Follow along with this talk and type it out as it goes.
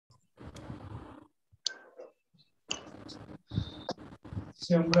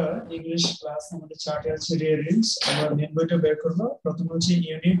সে আমরা English class আমাদের চার্টে আছে রিঅ্যারেঞ্জ আমরা মেন বইটা বের করব প্রথম হচ্ছে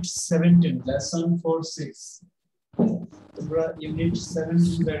ইউনিট 17 লেসন 46 তোমরা ইউনিট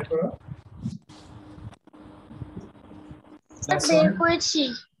 17 বের করো বের করেছি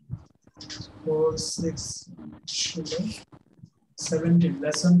 46 17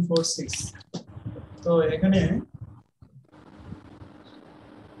 লেসন 46 তো এখানে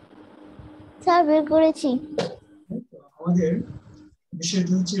স্যার বের করেছি আমাদের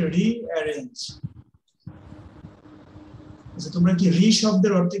বিষয়টা হচ্ছে রিঅ্যারেঞ্জ আচ্ছা তোমরা কি রি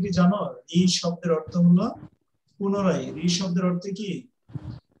শব্দের অর্থ কি জানো রি শব্দের অর্থ হলো পুনরায় রি শব্দের অর্থ কি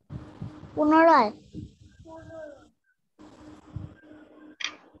পুনরায়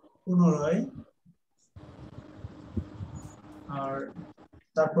পুনরায় আর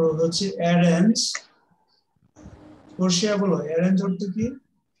তারপর হচ্ছে অ্যারেঞ্জ পরিষ্কার বলো অ্যারেঞ্জ অর্থ কি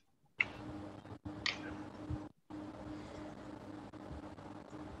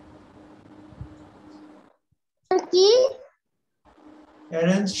কি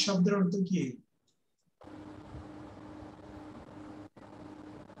অ্যারেঞ্জ শব্দের অর্থ কি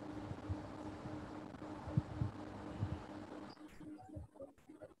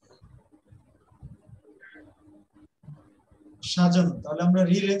সাজানো তাহলে আমরা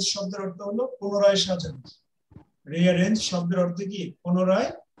রিঅ্যারেঞ্জ শব্দের অর্থ হলো পুনরায় সাজানো রিঅ্যারেঞ্জ শব্দের অর্থ কি পুনরায়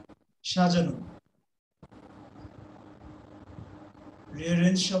সাজানো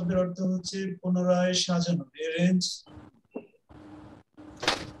রিঅ্যারেঞ্জ শব্দের অর্থ হচ্ছে পুনরায় সাজানো রিঅ্যারেঞ্জ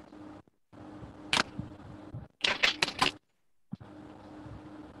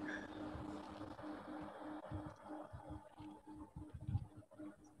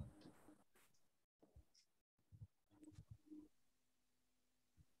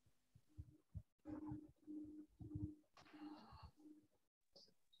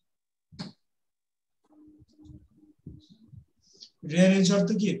রিঅ্যারেঞ্জ অর্থ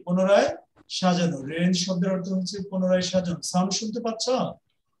কি পুনরায় সাজানো রিঅ্যারেঞ্জ শব্দের অর্থ হচ্ছে পুনরায় সাজানো সাউন্ড শুনতে পাচ্ছ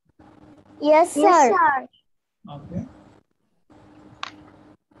ইয়েস স্যার ওকে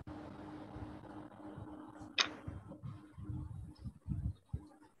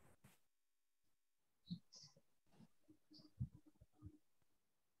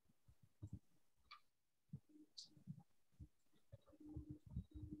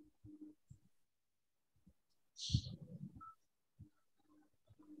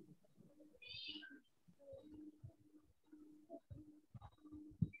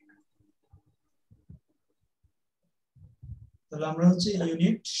তাহলে আমরা হচ্ছে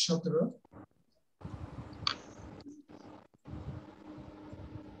ইউনিট 17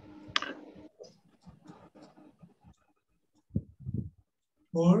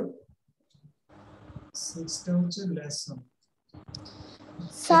 6টা হচ্ছে লেসন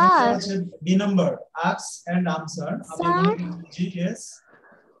স্যার আছে B number ask and answer আমি জি ইয়েস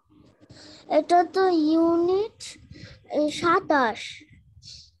এটা তো ইউনিট 27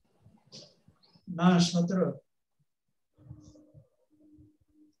 না 17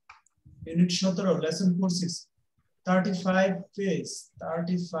 ইউনিট 17 লেসন 46 35 পেজ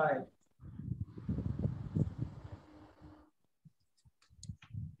 35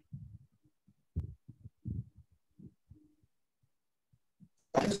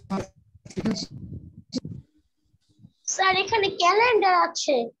 স্যার এখানে ক্যালেন্ডার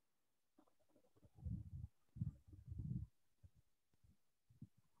আছে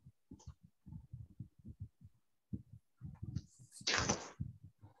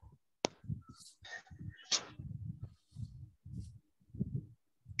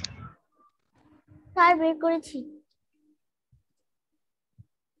স্যার বের করেছি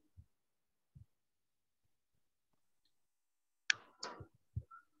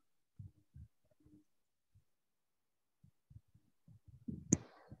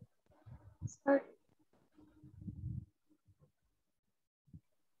স্যার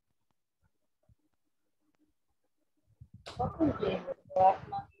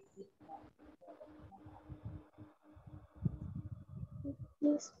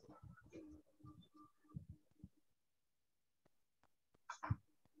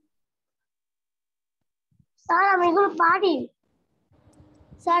স্যার আমি এগুলো পারি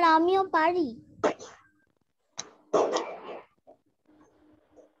স্যার আমিও পারি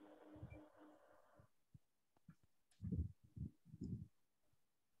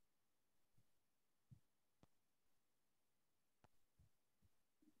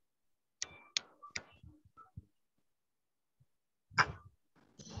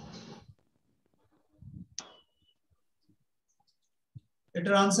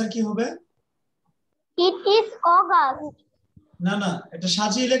এটার आंसर কি হবে ইট ইজ অগাস্ট না না এটা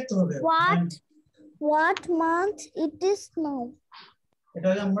সাজিয়ে লিখতে হবে what month it is now এটা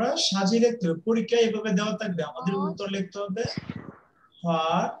আমরা সাজিয়ে লিখতে হবে, পরীক্ষায় এভাবে দেওয়া থাকবে, আমাদের উত্তর লিখতে হবে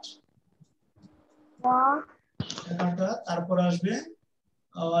হোয়াট, তারপর আসবে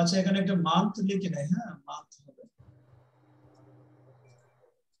আচ্ছা এখানে একটা মান্থ লিখে নাই, হ্যাঁ মান্থ হবে,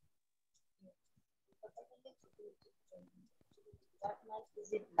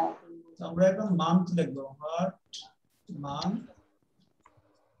 তো আমরা এখন মান্থ লিখবো, হোয়াট মান্থ,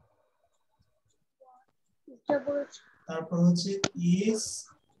 তারপর হচ্ছে ইজ,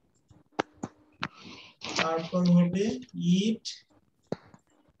 তারপর হবে ইট,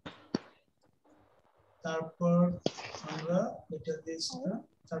 তারপর আমরা এটা দিয়েছি না,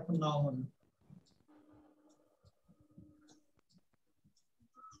 তারপর নাও হবে,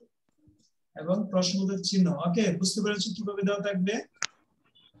 এবং প্রশ্নবোধক চিহ্ন। ওকে, বুঝতে পেরেছো কিভাবে দেওয়া থাকবে?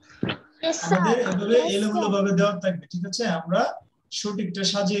 আমাদের এভাবে এলোমেলো ভাবে দেওয়া থাকবে, ঠিক আছে? আমরা সঠিকটা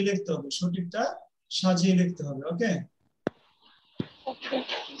সাজিয়ে লিখতে হবে, সঠিকটা সাজিয়ে লিখতে হবে। ওকে,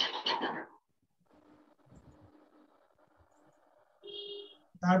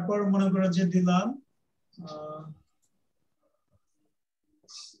 তারপর মনে করো যে দিলাম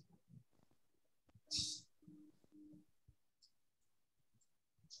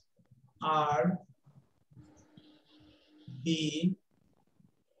আর বি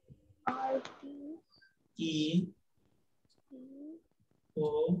ই ও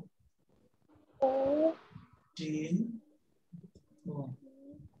টি ও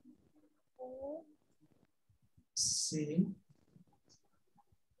সি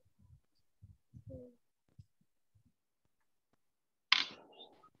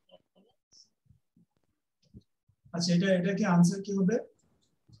আচ্ছা এটা কি আনসার কি হবে?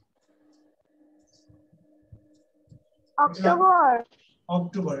 অক্টোবর।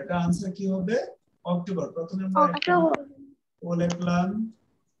 অক্টোবর, এটা আনসার কি হবে? অক্টোবর। প্রথমে আমরা একটা ও লিখলাম,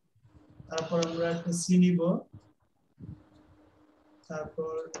 তারপর আমরা একটা সি নিব,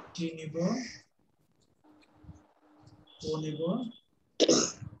 তারপর টি নিব, ও নিব,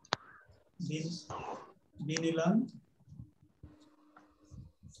 বি নিলাম,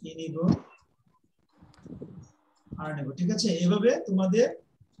 ই নিব, আর নেব, ঠিক আছে? এভাবে তোমাদের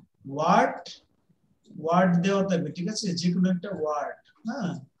ওয়ার্ড ওয়ার্ড দেওয়া থাকবে, ঠিক আছে? যে কোনো একটা ওয়ার্ড,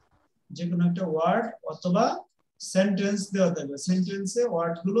 হ্যাঁ, যে কোনো একটা ওয়ার্ড অথবা সেন্টেন্স দেওয়া থাকবে, সেন্টেন্সে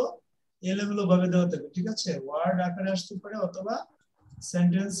ওয়ার্ড গুলো এলোমেলো ভাবে দেওয়া থাকবে, ঠিক আছে? ওয়ার্ড আকারে আসতে পারে অথবা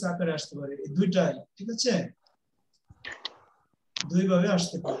সেন্টেন্স আকারে আসতে পারে, এই দুইটাই, ঠিক আছে? দুই ভাবে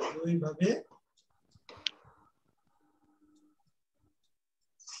আসতে পারে, দুই ভাবে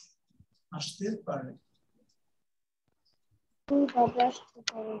আসতে পারে।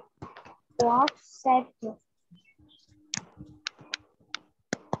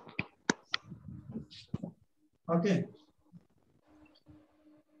 ওকে,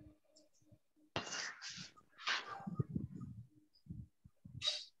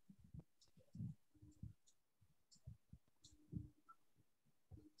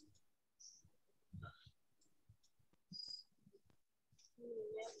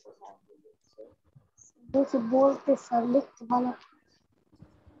 বলতে স্যার লিখতে ভালো।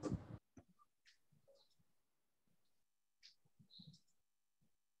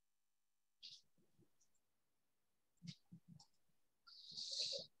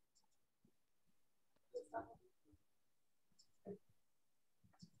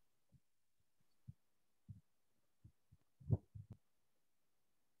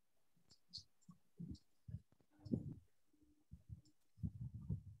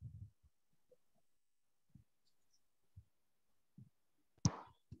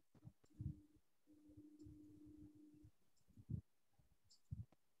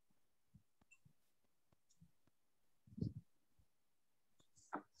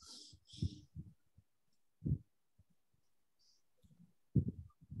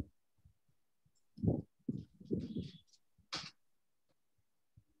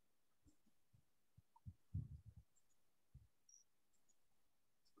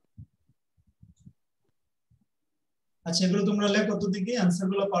 আচ্ছা এগুলো তোমরা লেখো তো, দেখি অ্যানসার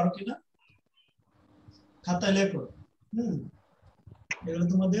গুলো পারো কিনা, খাতায় লেখো। হুম, এগুলো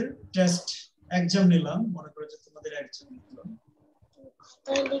তোমাদের টেস্ট এক্সাম নিলাম, মনে করো যে তোমাদের এক্সাম নিলাম।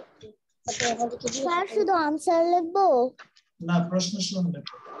 স্যার শুধু আনসার লিখবো না, প্রশ্ন সহ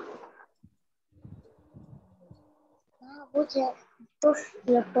লেখো। না, বুঝে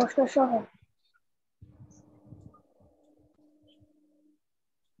প্রশ্ন সহ।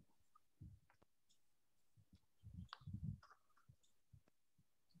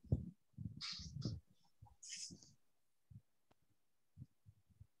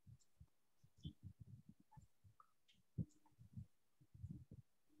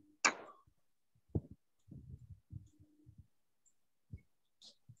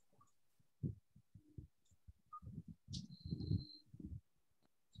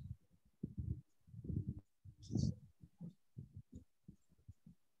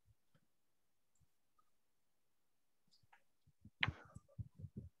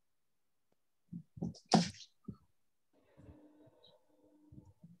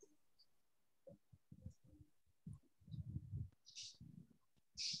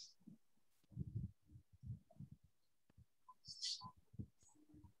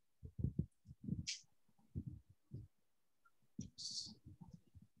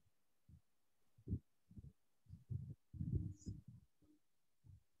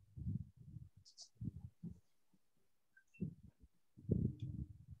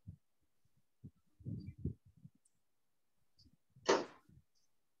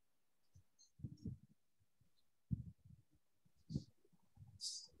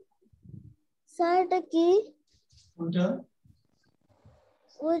 স্যার এটা কি? কোনটা?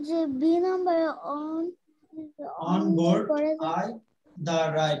 ওই যে B number On board I the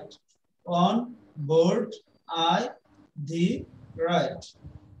right. On board I the right.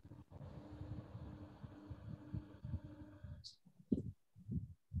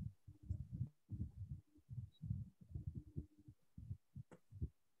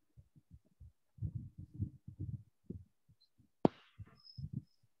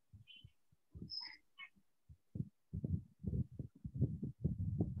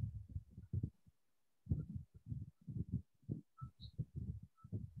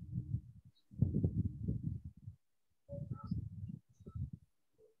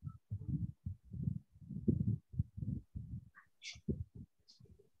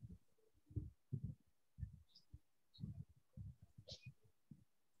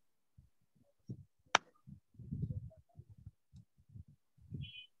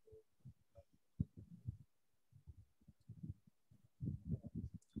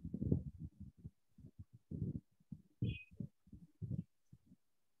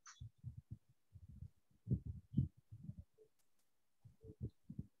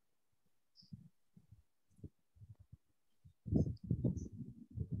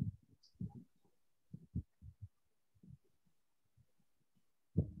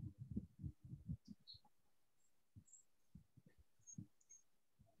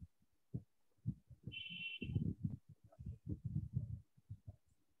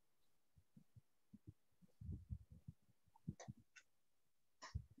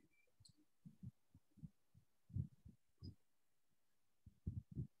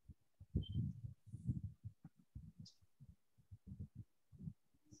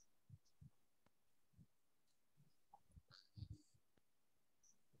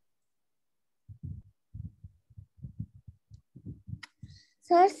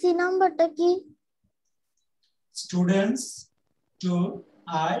 Sir C নাম্বারটা কি? Students to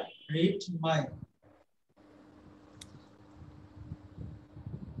I read my.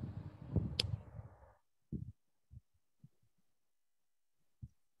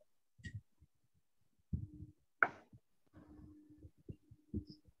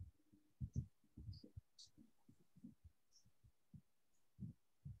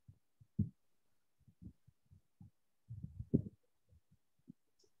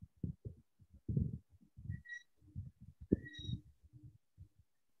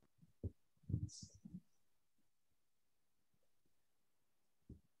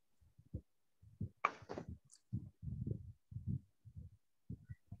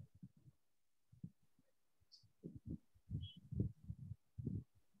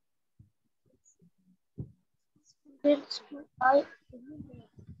 I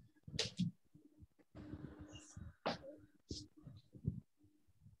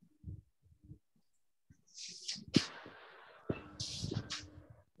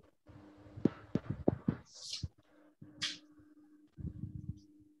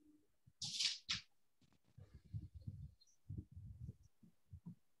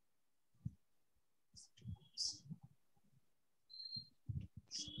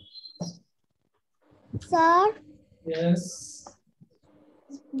sir Yes.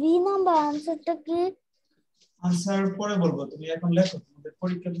 B number আনসারটা কি? আনসার পরে বলবো, তুমি এখন লেখো। তোমাদের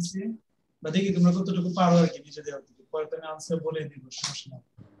পরীক্ষা দিছি বা দেখি তোমরা কতটুকু পারো আর কি নিজেদের হাত থেকে। পরে তুমি আনসার বলে দিব, সমস্যা না।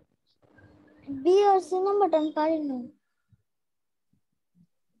 বি আর সি নাম্বারটা আমি পারি না।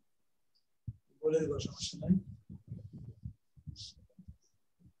 বলে দিব, সমস্যা নাই।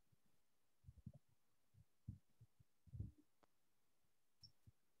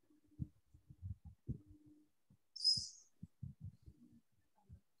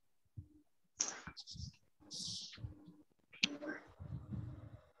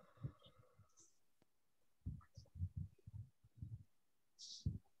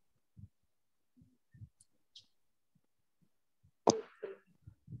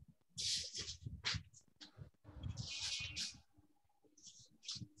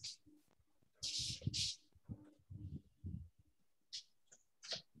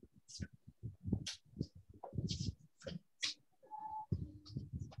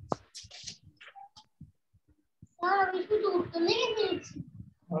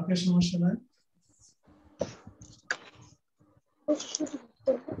 ওকে সমস্যা নাই।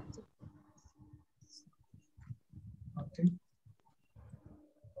 ওকে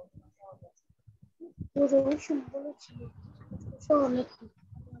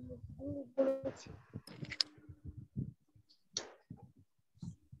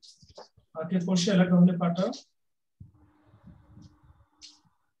ওকে পড়ছি এলাকা হলে পাঠাও।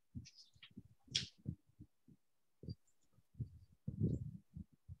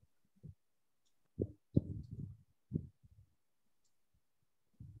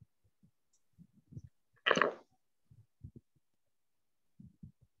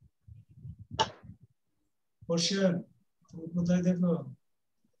 পড়ছিলেন তুমি কোথায় দেখো?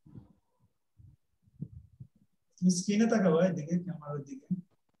 তুমি স্ক্রিনে তাকাও এদিকে, ক্যামেরার দিকে।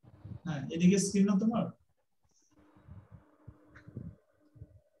 হ্যাঁ এদিকে স্ক্রিন না তোমার?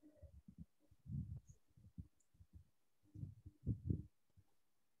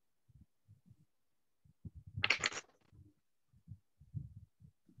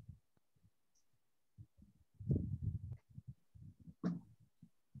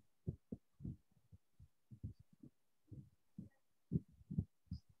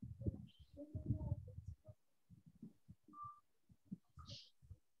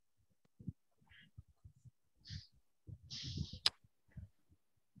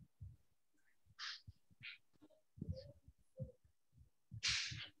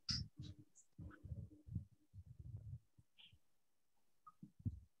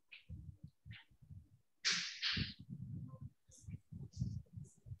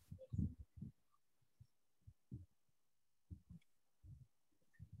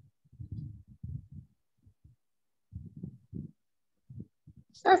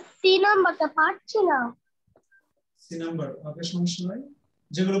 সি নাম্বারটা পাচ্ছি না। সি নাম্বার ওকে সমস্যা নাই,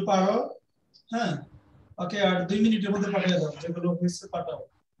 যেগুলো পারো। হ্যাঁ ওকে আর 2 মিনিটের মধ্যে পাঠিয়ে দাও, যেগুলো হয়েছে পাঠাও,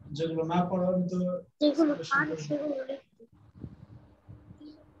 যেগুলো না পারো আমি তো যেগুলো পারি সেগুলো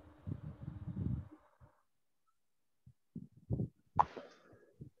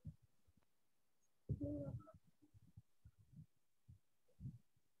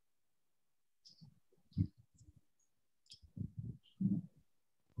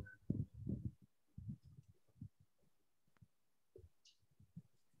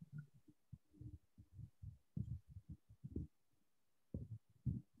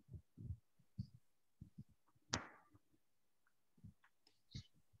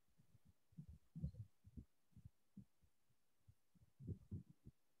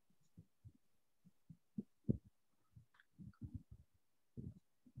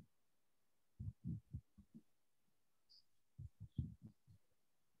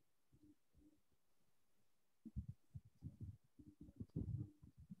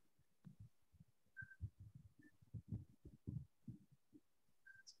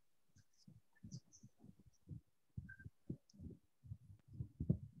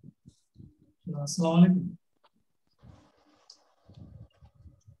আসসালামু আলাইকুম।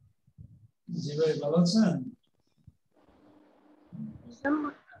 জি ভাই ভালো আছেন?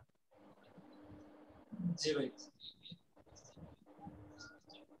 জি ভাই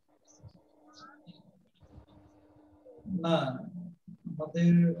না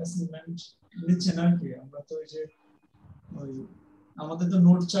আমাদের অ্যাসাইনমেন্ট নিচ্ছে না কি, আমরা তো ওই যে ওই আমাদের তো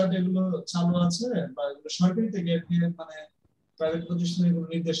নোট চার্ট এগুলো চালু আছে, বা এগুলো সরকারি থেকে আর কি, মানে প্রাইভেট প্রতিষ্ঠানে এগুলো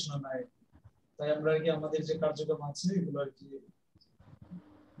নির্দেশনা নাই। তাই আমরা আর কি আমাদের যে কার্যক্রম আছে এগুলো আর কি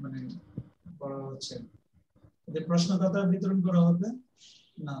মানে করা হচ্ছে। এদের প্রশ্নকর্তা বিতরণ করা হবে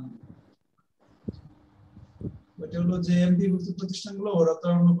না, ওইটা হলো যে এমপিভুক্ত প্রতিষ্ঠানগুলো ওরা তো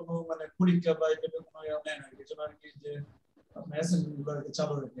অন্য কোনো মানে পরীক্ষা বা এটা কোনো নেয় না, এই জন্য আর কি যে আপনার অ্যাসাইনমেন্ট গুলো আর কি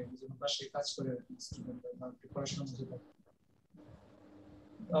চালু রাখে, এই জন্য পাশে কাজ করে আর কি স্টুডেন্টরা বা পড়াশোনার মধ্যে থাকে।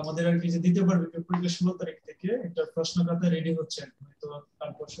 আমাদের আর কি যে দিতে পারবে পরীক্ষা 16 তারিখ থেকে একটা প্রশ্নকর্তা রেডি হচ্ছে, হয়তো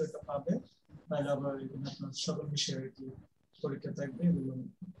কাল পরশু এটা পাবে, তাহলে আবার এখানে আপনার সকল বিষয়ে আর কি পরীক্ষা থাকবে, এগুলো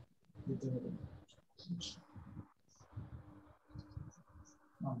দিতে হবে।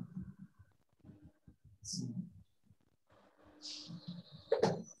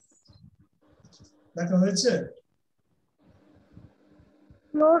 দেখা হয়েছে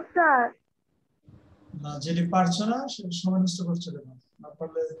নো স্যার। না, যেটি পারছো না সেটা সময় নষ্ট করছো কেন? না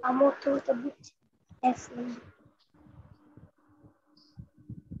পারলে আমার তো ওটা বুঝছি।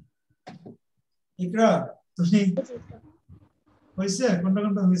 ইকরা তুমি হয়েছে কোনটা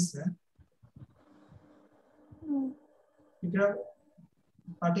কোনটা হয়েছে ইকরা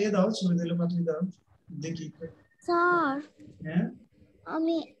পাঠিয়ে দাও, ছবি দিলে পাঠিয়ে দাও দেখি। স্যার হ্যাঁ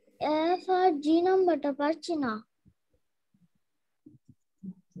আমি এফ আর জি নাম্বারটা পাচ্ছি না।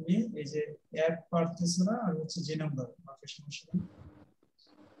 তুমি এই যে অ্যাপ পারতেছো না আর হচ্ছে যে নাম্বার বাকি সমস্যা নেই।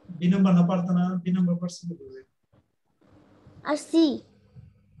 বি নাম্বার না পারতো না, বি নাম্বার পারছে কি বলবে? আর সি।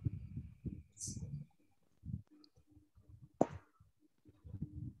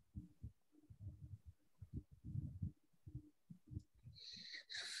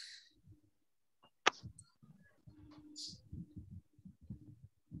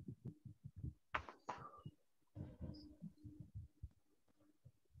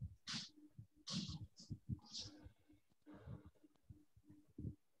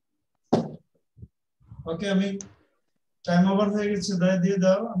 ওকে, আমি টাইম ওভার হয়ে গেছে, দয়া দিয়ে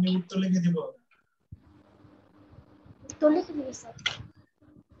দাও, আমি উত্তর লিখে দিব। তো লিখে দিবি স্যার।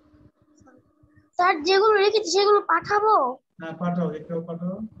 স্যার যেগুলো লিখেছি সেগুলো পাঠাবো? হ্যাঁ পাঠাও, একটু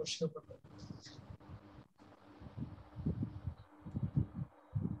পাঠাও, পরিষ্কার পাঠাও।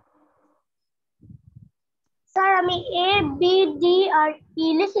 স্যার আমি এ বি ডি আর ই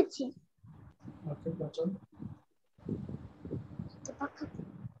লিখেছি। ওকে পাঠাও। তো পাঠাবো।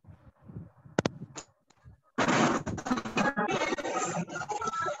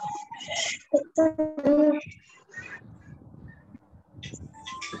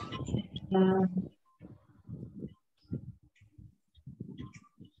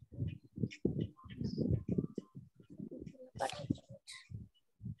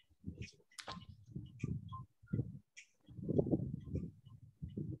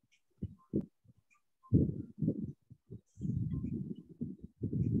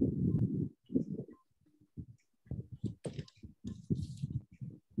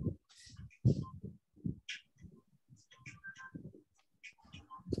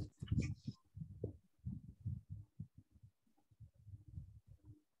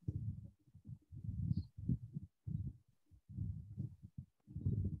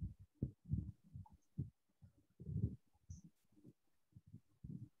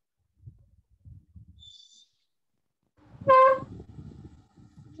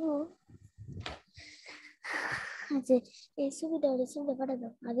 আচ্ছা, এই ছবিটা পাঠা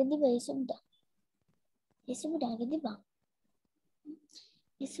দাও, আগে দিবা এই ছবিটা আগে দিবা,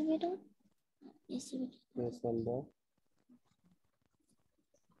 এই ছবিটা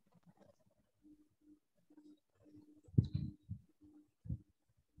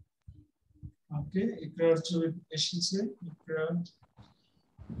ওকে, ইকরার ছবি এসেছে, ইকরা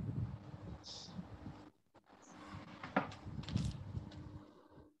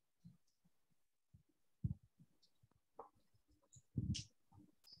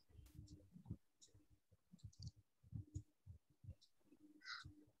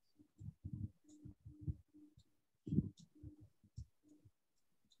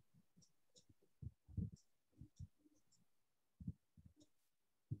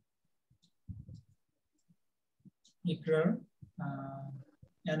ইকরার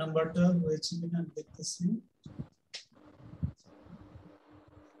এ নাম্বারটা হয়েছে কিনা আমি দেখতেছি।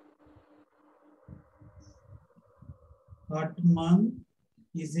 What month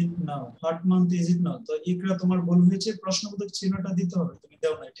is it now, what month is it নাও। তো ইকরা তোমার ভুল হয়েছে, প্রশ্নবোধক চিহ্নটা দিতে হবে, তুমি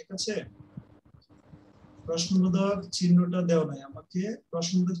দাও নাই, ঠিক আছে? প্রশ্নবোধক চিহ্নটা দাও নাই, আমাকে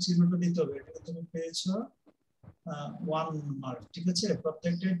প্রশ্নবোধক চিহ্নটা দিতে হবে। এটা তুমি পেয়েছো 1 মার্ক, ঠিক আছে?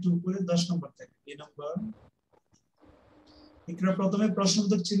 প্রত্যেকটা 2 করে 10 নম্বর থাকে। এই নাম্বার ইকরা প্রথমে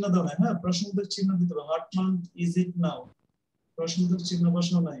প্রশ্নবোধক চিহ্ন দাও নাই, হ্যাঁ প্রশ্নবোধক চিহ্ন দিতে হবে। হোয়াট মান্থ ইজ ইট নাও, প্রশ্নবোধক চিহ্ন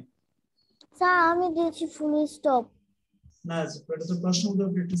বসানো নাই। স্যার আমি দিয়েছি ফুল স্টপ। না, এটা তো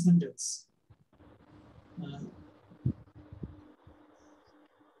প্রশ্নবোধক একটা সেন্টেন্স।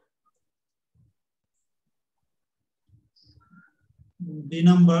 বি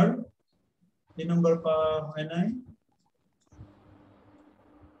নাম্বার হয় নাই,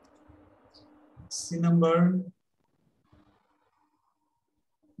 সি নাম্বার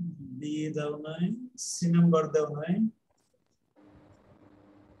বি দাও নাই, সি নাম্বার দাও নাই,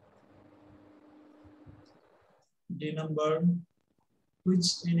 D number which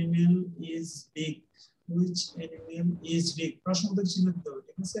animal is big, which animal is big, প্রশ্নবোধক চিহ্ন দিতে হবে,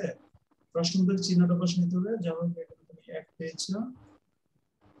 ঠিক আছে? প্রশ্নবোধক চিহ্নটা বসে নিতে হবে। যেমন এখানে তুমি এক পেয়েছো,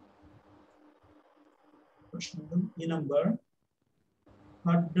 প্রশ্নবোধক E number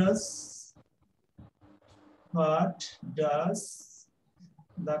what does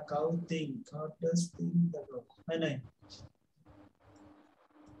the cow think, what does think the cow, হয় নাই?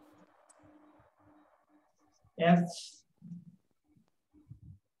 F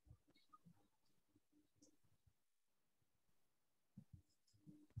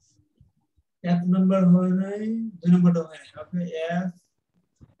নাম্বার হয় নাই, 2 নাম্বারটা হয় নাই। ওকে, F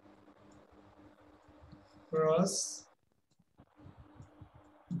ক্রস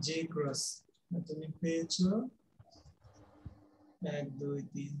J ক্রস, তুমি পেয়েছো 1 2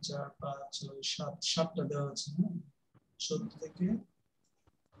 3 4 5 6 7, 7টা দেওয়া আছে, হ্যাঁ 70 থেকে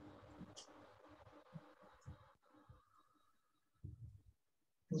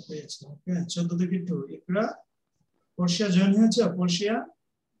পেয়েছো ওকে 14 থেকে 2 ইকরা পর্ষিয়া জয়েন হয়েছে পর্ষিয়া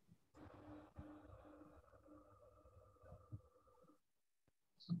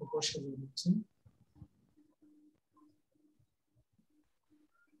পর্ষিয়া জয়েন হচ্ছে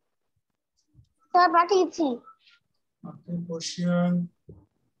স্যার পাঠিয়েছি ওকে পর্ষিয়া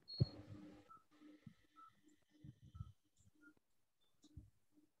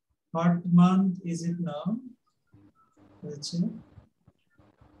what month is it now হয়েছে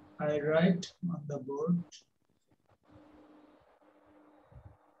I write on the board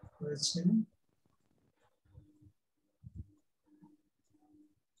হয়েছে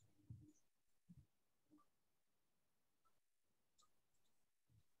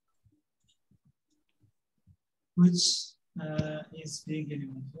which is big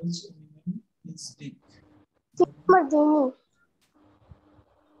animal which animal is big আমার জন্য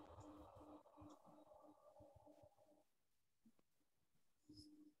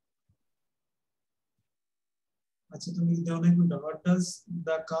আচ্ছা তুমি কি জানো কোনটা what does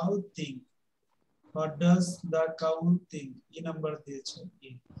the cow think what does the cow think এই নাম্বার দিয়েছো এ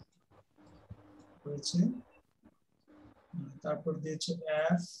হয়েছে তারপর দিয়েছো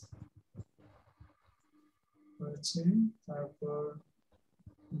f হয়েছে তারপর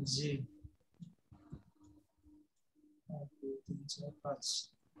g 1 2 3 4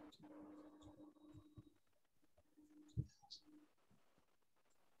 5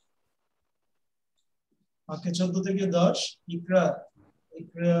 ওকে 14 থেকে 10 ইকরা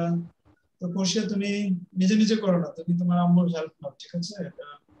ইকরা তো পর্ষিয়া তুমি নিজে নিজে করো না তুমি তোমার আম্মুর হেল্প নাও ঠিক আছে এটা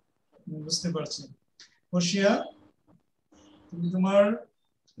আমি বুঝতে পারছি পর্ষিয়া তুমি তোমার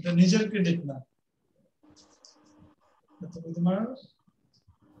এটা নিজের ক্রেডিট না তুমি তোমার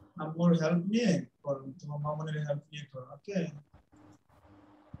আম্মুর হেল্প নিয়ে করো তোমার মামুনের হেল্প নিয়ে করো ওকে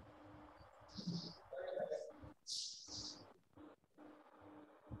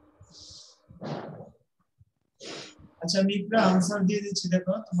আচ্ছা আমি একটা আনসার দিয়ে দিচ্ছি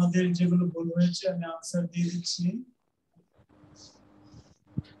দেখো তোমাদের যেগুলো ভুল হয়েছে আমি আনসার দিয়ে দিচ্ছি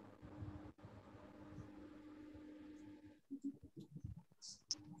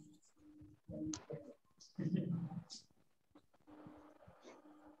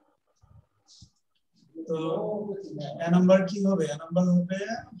তো এ নাম্বার কি হবে এ নাম্বার হবে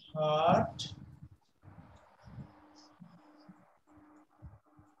heart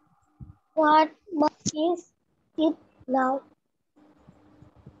what month is it now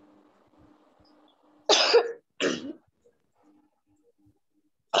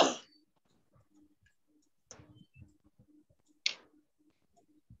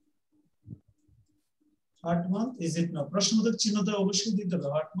What month is it now? প্রশ্নবোধক চিহ্নটা অবশ্যই দিতে হবে।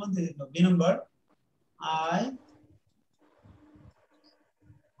 What month is it now? B number I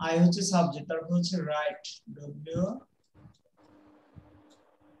হচ্ছে সাবজেক্ট তারপর হচ্ছে right W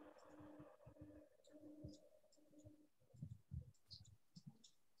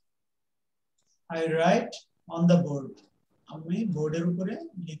I write on the board আমি বোর্ডের উপরে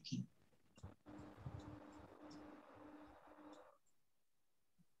লিখি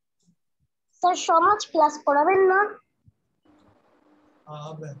স্যার সমাজ ক্লাস করাবেন না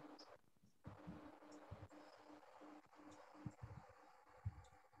হবে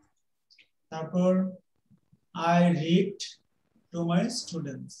তারপর I read to my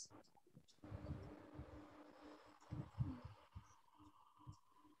students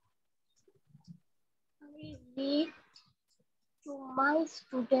I read to my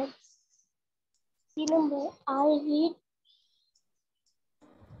students C number I read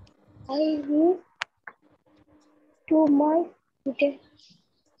to my students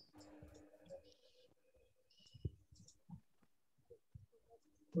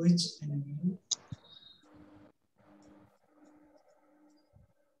which animal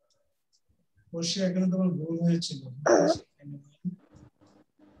অবশ্যই এখানে তোমার ভুল হয়েছিল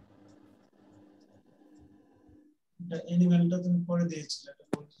এটা অ্যানিমালটা তুমি পরে দিয়েছিলে এটা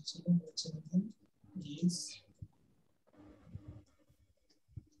বলতেছিল হচ্ছে is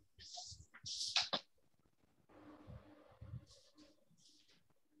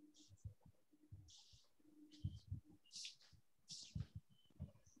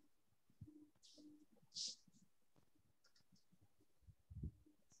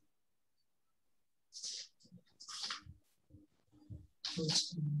which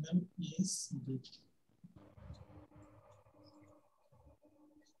animal is big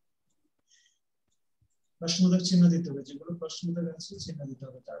প্রশ্নবোধক চিহ্ন দিতে হবে যেগুলো প্রশ্নবোধক আছে চিহ্ন দিতে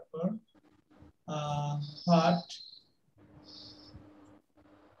হবে তারপর what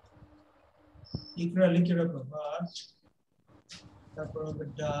ইকরা লিখে রাখো what তারপর হবে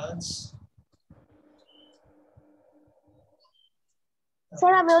does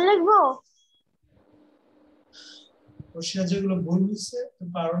স্যার আমি লিখবো রশিয়া যেগুলো ভুল হয়েছে তুমি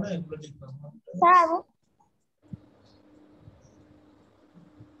পারো না এগুলো লিখবা স্যার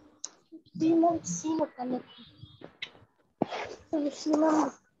সিমন সিমন কানে সিমন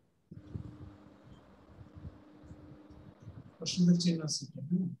প্রশ্নের চিহ্ন আছে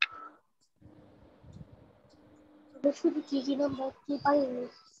শুধু কি নাম্বার কি পাইনি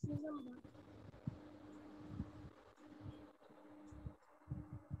নাম্বার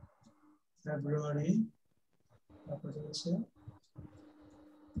ফেব্রুয়ারি তারপরে হচ্ছে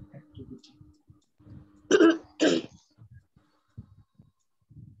অ্যাক্টিভিটি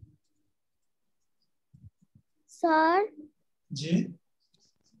স্যার জি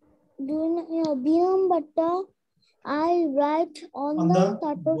বি নাম্বারটা I right on on the দা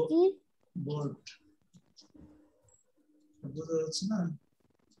তারপর কি বোর্ড বুঝতে যাচ্ছে না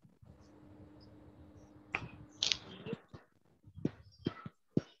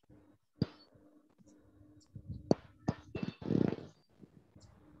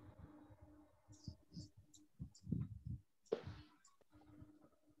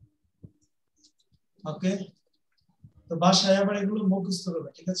ওকে তো বাসায় আবার এগুলো মুখস্থ করবে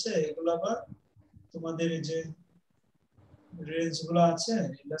ঠিক আছে এগুলো আবার তোমাদের এই যে রেঞ্জ গুলো আছে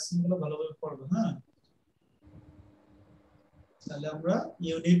এই লেসন গুলো ভালোভাবে পড়বে হ্যাঁ তাহলে আমরা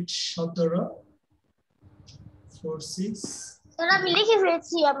ইউনিট 17 4-6 স্যার আমি লিখে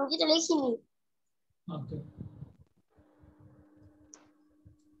ফেলেছি আমি যেটা লিখিনি ওকে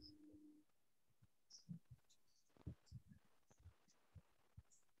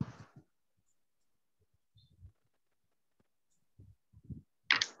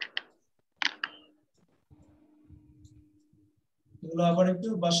এগুলো আবার একটু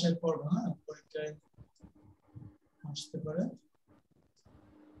বাসায় পড়বে হ্যাঁ পরীক্ষায় আসতে পারে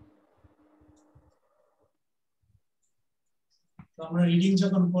তো আমরা রিডিং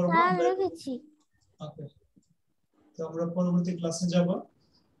যখন পড়বো স্যার আমরা লিখেছি ওকে তো আমরা পরবর্তী ক্লাসে যাব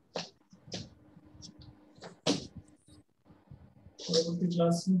পরবর্তী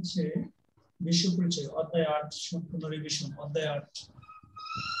ক্লাস হচ্ছে বিশ্ব পরিচয় অধ্যায় 8 সম্পূর্ণ রিভিশন অধ্যায় 8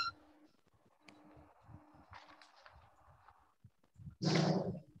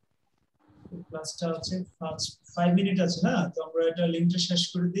 ক্লাসটা আছে 5 মিনিট আছে না তো আমরা এটা লিংকটা শেষ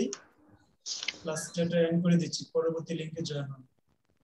করে দিই ক্লাসটা এন্ড করে দিচ্ছি পরবর্তী লিংকে জয়েন হন